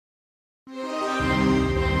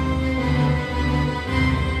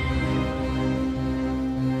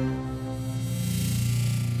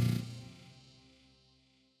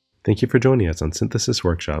Thank you for joining us on Synthesis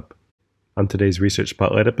Workshop. On today's Research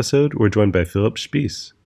Spotlight episode, we're joined by Philipp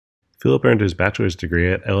Spiess. Philipp earned his bachelor's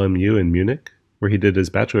degree at LMU in Munich, where he did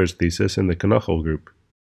his bachelor's thesis in the Knochel group.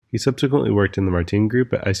 He subsequently worked in the Martin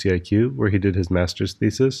group at ICIQ, where he did his master's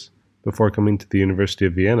thesis, before coming to the University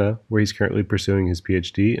of Vienna, where he's currently pursuing his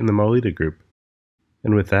PhD in the Maulide group.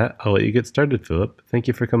 And with that, I'll let you get started, Philipp. Thank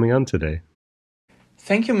you for coming on today.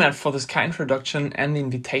 Thank you, Matt, for this kind introduction and the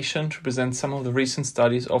invitation to present some of the recent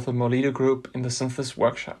studies of the Maulide group in the Synthesis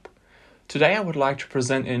Workshop. Today I would like to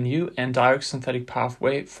present a new and direct synthetic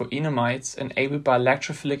pathway for enamides enabled by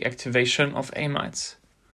electrophilic activation of amides.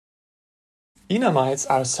 Enamides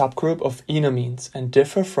are a subgroup of enamines and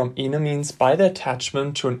differ from enamines by their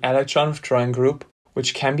attachment to an electron withdrawing group,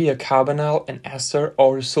 which can be a carbonyl, an ester,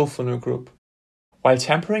 or a sulfonyl group. While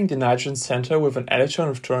tempering the nitrogen center with an electron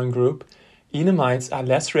withdrawing group, enamides are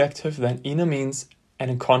less reactive than enamines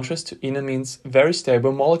and, in contrast to enamines, very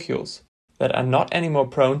stable molecules that are not anymore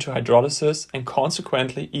prone to hydrolysis and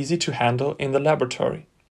consequently easy to handle in the laboratory.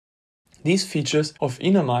 These features of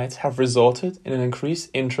enamides have resulted in an increased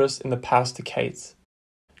interest in the past decades.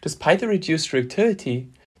 Despite the reduced reactivity,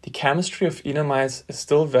 the chemistry of enamides is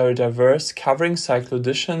still very diverse, covering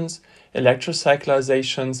cycloadditions,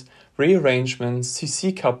 electrocyclizations, rearrangements,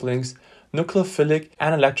 CC couplings, nucleophilic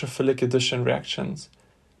and electrophilic addition reactions.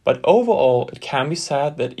 But overall, it can be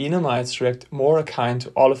said that enamides react more akin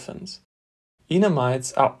to olefins.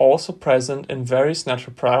 Enamides are also present in various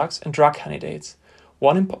natural products and drug candidates.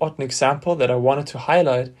 One important example that I wanted to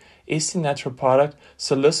highlight is the natural product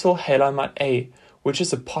Salicylihalamide A, which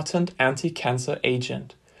is a potent anti-cancer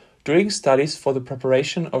agent. During studies for the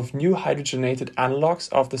preparation of new hydrogenated analogues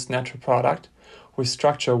of this natural product with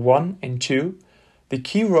structure 1 and 2, the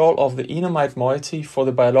key role of the enamide moiety for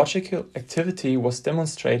the biological activity was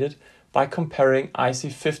demonstrated by comparing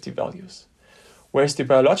IC50 values. Whereas the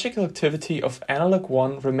biological activity of analog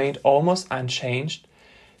 1 remained almost unchanged,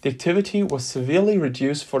 the activity was severely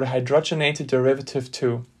reduced for the hydrogenated derivative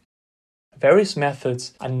 2. Various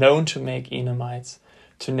methods are known to make enamides.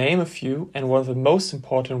 To name a few, and one of the most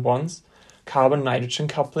important ones, carbon-nitrogen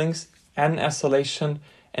couplings, N-acylation,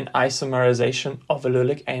 and isomerization of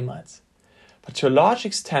allylic amides. But to a large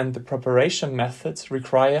extent, the preparation methods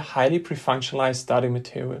require highly prefunctionalized starting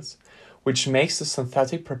materials, which makes the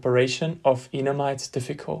synthetic preparation of enamides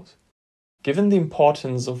difficult. Given the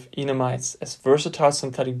importance of enamides as versatile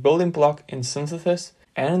synthetic building block in synthesis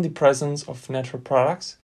and in the presence of natural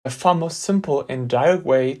products, a far more simple and direct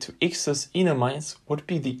way to access enamides would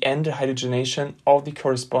be the N-dehydrogenation of the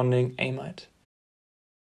corresponding amide.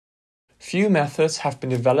 Few methods have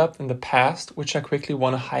been developed in the past which I quickly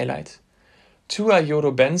want to highlight.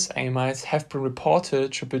 2-iodobenz-amides have been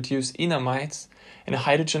reported to produce enamides in a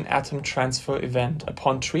hydrogen atom transfer event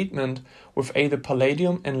upon treatment with either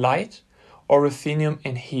palladium in light or ruthenium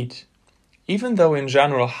in heat. Even though in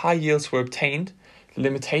general high yields were obtained, the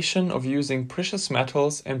limitation of using precious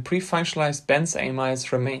metals and pre-functionalized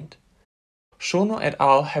benzamides remained. Schono et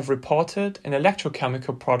al. Have reported an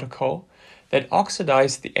electrochemical protocol that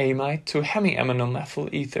oxidized the amide to hemiaminal methyl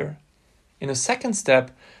ether. In a second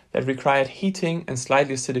step, that required heating and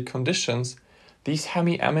slightly acidic conditions, these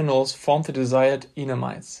hemiaminals formed the desired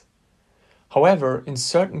enamides. However, in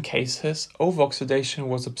certain cases, overoxidation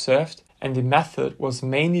was observed and the method was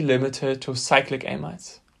mainly limited to cyclic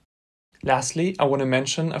amides. Lastly, I want to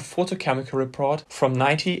mention a photochemical report from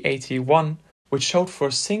 1981 which showed for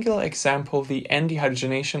a single example the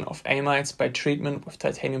N-dehydrogenation of amides by treatment with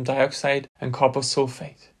titanium dioxide and copper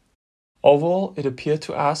sulfate. Overall, it appeared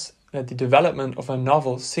to us that the development of a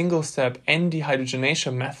novel single-step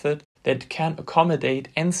N-dehydrogenation method that can accommodate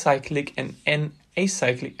N-cyclic and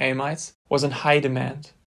N-acyclic amides was in high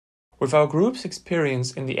demand. With our group's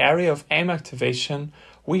experience in the area of amide activation,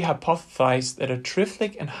 we hypothesized that a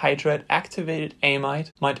triflic anhydride activated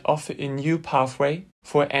amide might offer a new pathway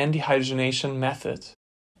for an N-dehydrogenation method.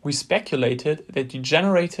 We speculated that the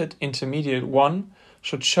generated intermediate 1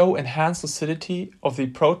 should show enhanced acidity of the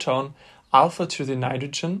proton alpha to the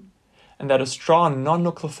nitrogen, and that a strong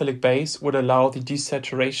non-nucleophilic base would allow the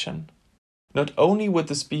desaturation. Not only would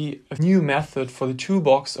this be a new method for the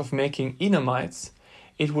toolbox of making enamides,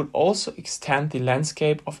 it would also extend the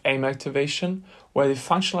landscape of amide activation where the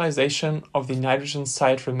functionalization of the nitrogen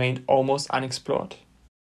site remained almost unexplored.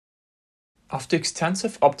 After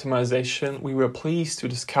extensive optimization, we were pleased to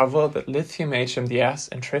discover that lithium HMDS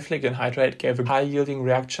and triflic anhydride gave a high-yielding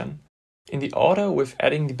reaction. In the order with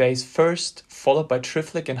adding the base first, followed by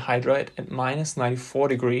triflic anhydride at -94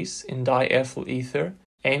 degrees in diethyl ether,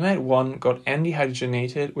 amide 1 got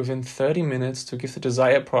N-dehydrogenated within 30 minutes to give the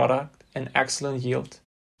desired product an excellent yield.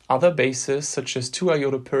 other bases such as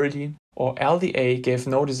 2-iodopyridine or LDA gave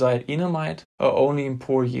no desired enamide or only in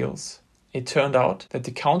poor yields. It turned out that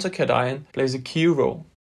the countercation plays a key role.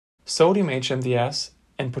 Sodium HMDS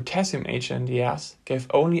and potassium HMDS gave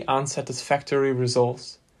only unsatisfactory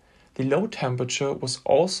results. The low temperature was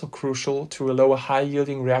also crucial to allow a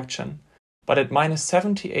high-yielding reaction, but at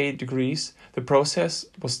 -78 degrees the process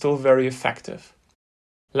was still very effective.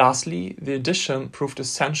 Lastly, the addition proved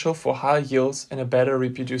essential for higher yields and a better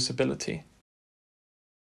reproducibility.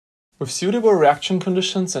 With suitable reaction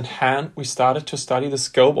conditions in hand, we started to study the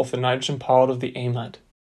scope of the nitrogen part of the amide.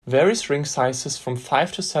 Various ring sizes from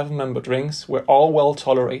 5 to 7-membered rings were all well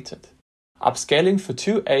tolerated. Upscaling for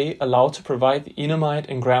 2A allowed to provide the enamide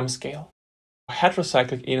in gram scale.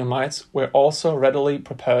 Heterocyclic enamides were also readily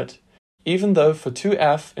prepared, even though for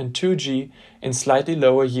 2F and 2G in slightly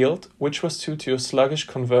lower yield, which was due to a sluggish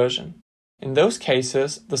conversion. In those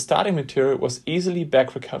cases, the starting material was easily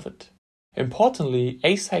back recovered. Importantly,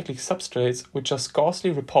 acyclic substrates, which are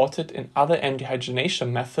scarcely reported in other anti-hydrogenation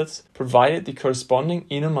methods, provided the corresponding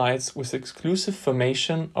enamides with exclusive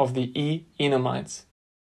formation of the E-enamides.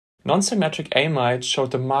 Non-symmetric amides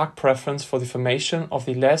showed a marked preference for the formation of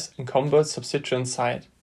the less encumbered substituent site.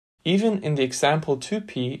 Even in the example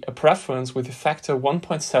 2P, a preference with a factor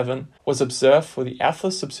 1.7 was observed for the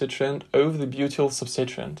ethyl substituent over the butyl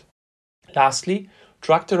substituent. Lastly,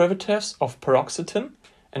 drug derivatives of paroxetine,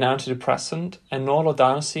 an antidepressant, and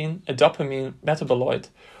norlodanosine, a dopamine metaboloid,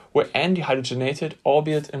 were anti-hydrogenated,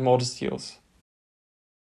 albeit in modest yields.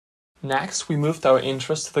 Next, we moved our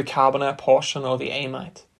interest to the carbonyl portion of the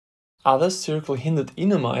amide. Other spherical hindered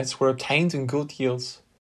enamides were obtained in good yields.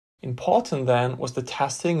 Important then was the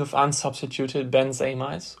testing of unsubstituted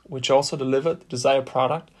benzamides, which also delivered the desired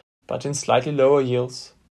product, but in slightly lower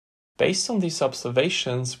yields. Based on these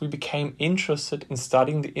observations, we became interested in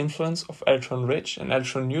studying the influence of electron-rich and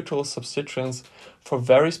electron-neutral substituents for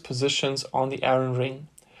various positions on the aron ring,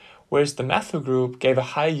 whereas the methyl group gave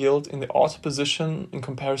a high yield in the auto position in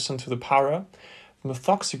comparison to the para, the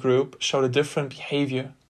methoxy group showed a different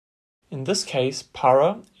behavior. In this case,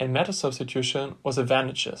 para and meta substitution was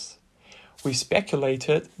advantageous. We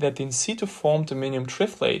speculated that the in situ formed aminium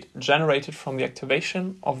triflate generated from the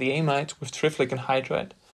activation of the amide with triflic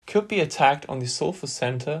anhydride could be attacked on the sulfur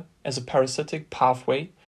center as a parasitic pathway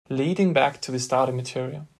leading back to the starting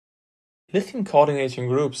material. Lithium coordinating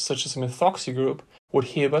groups such as the methoxy group would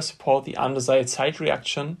hereby support the undesired site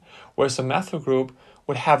reaction, whereas a methyl group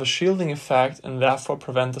would have a shielding effect and therefore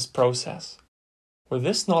prevent this process. With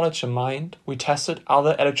this knowledge in mind, we tested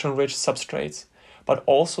other electron-rich substrates, but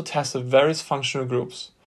also tested various functional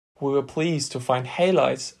groups. We were pleased to find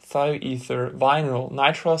halides, thioether, vinyl,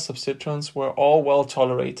 nitrile substituents were all well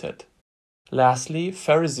tolerated. Lastly,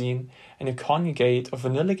 ferrozine and a conjugate of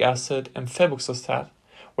vanillic acid and febuxostat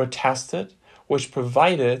were tested, which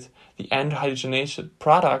provided the anti-hydrogenated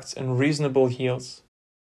products in reasonable yields.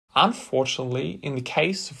 Unfortunately, in the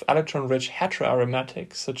case of electron-rich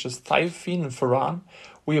heteroaromatics such as thiophene and furan,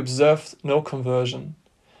 we observed no conversion.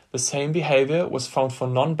 The same behavior was found for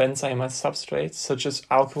non-benzamide substrates such as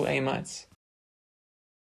alkyl amides.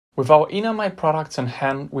 With our enamide products in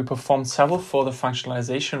hand, we performed several further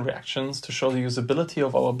functionalization reactions to show the usability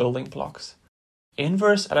of our building blocks.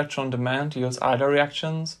 Inverse electron demand yields either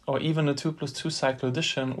reactions, or even a 2+2 cycle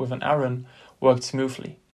addition with an aron worked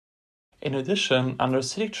smoothly. In addition, under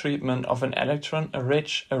acidic treatment of an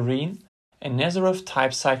electron-rich arene, a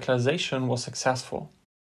Nesarev-type cyclization was successful.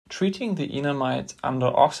 Treating the enamide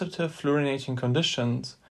under oxidative fluorinating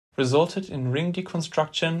conditions resulted in ring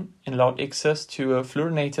deconstruction and allowed access to a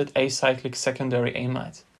fluorinated acyclic secondary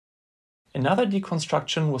amide. Another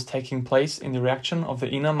deconstruction was taking place in the reaction of the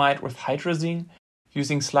enamide with hydrazine,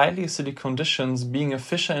 using slightly acidic conditions being a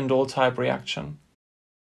Fischer-Indol type reaction.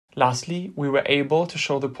 Lastly, we were able to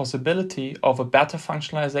show the possibility of a better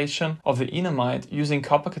functionalization of the enamide using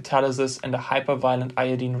copper catalysis and a hyperviolent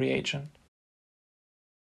iodine reagent.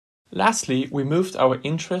 Lastly, we moved our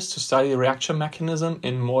interest to study the reaction mechanism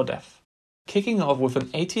in more depth. Kicking off with an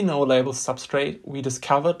 18O labeled substrate, we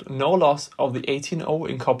discovered no loss of the 18O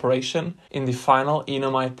incorporation in the final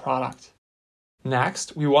enamide product.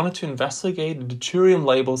 Next, we wanted to investigate the deuterium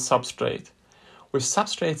labeled substrate with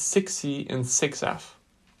substrates 6C and 6F.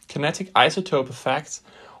 Kinetic isotope effects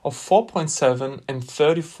of 4.7 and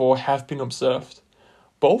 34 have been observed.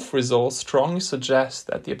 Both results strongly suggest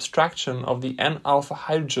that the abstraction of the N-alpha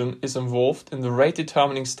hydrogen is involved in the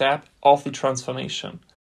rate-determining step of the transformation.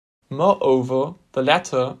 Moreover, the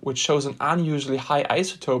latter, which shows an unusually high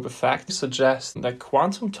isotope effect, suggests that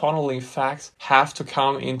quantum tunneling effects have to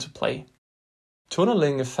come into play.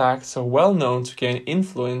 Tunneling effects are well known to gain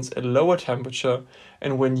influence at lower temperature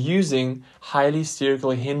and when using highly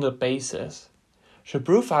sterically hindered bases. To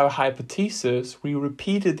prove our hypothesis, we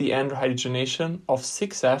repeated the androhydrogenation of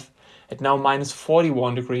 6F at now minus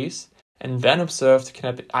 41 degrees and then observed the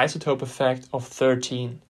kinetic isotope effect of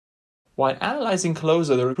 13. While analyzing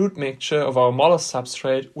closer the root mixture of our molar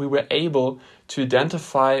substrate, we were able to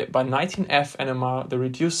identify by 19F NMR the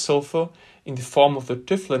reduced sulfur in the form of the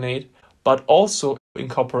trifluoride, but also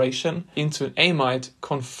incorporation into an amide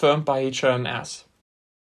confirmed by HRMS.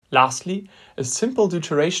 Lastly, a simple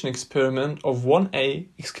deuteration experiment of 1A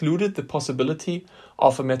excluded the possibility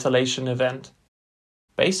of a metallation event.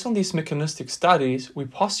 Based on these mechanistic studies, we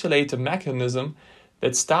postulate a mechanism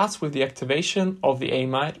that starts with the activation of the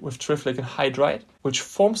amide with trifluoric anhydride, which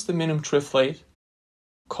forms the minimum triflate.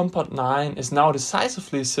 Compound 9 is now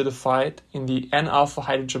decisively acidified in the N-alpha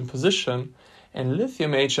hydrogen position, and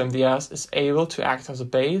lithium HMDS is able to act as a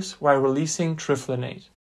base while releasing trifluoride.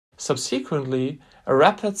 Subsequently, a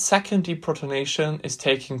rapid second deprotonation is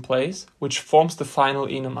taking place, which forms the final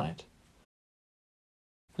enamide.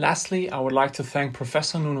 Lastly, I would like to thank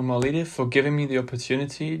Professor Maulide for giving me the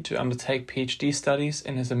opportunity to undertake PhD studies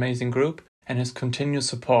in his amazing group and his continued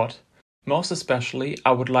support. Most especially,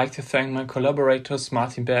 I would like to thank my collaborators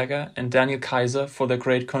Martin Berger and Daniel Kaiser for their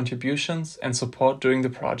great contributions and support during the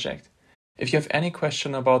project. If you have any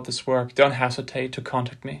question about this work, don't hesitate to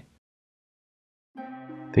contact me.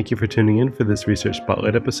 Thank you for tuning in for this Research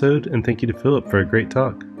Spotlight episode, and thank you to Philipp for a great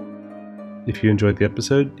talk. If you enjoyed the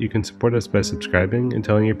episode, you can support us by subscribing and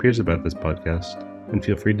telling your peers about this podcast, and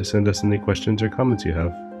feel free to send us any questions or comments you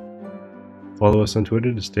have. Follow us on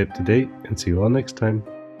Twitter to stay up to date, and see you all next time.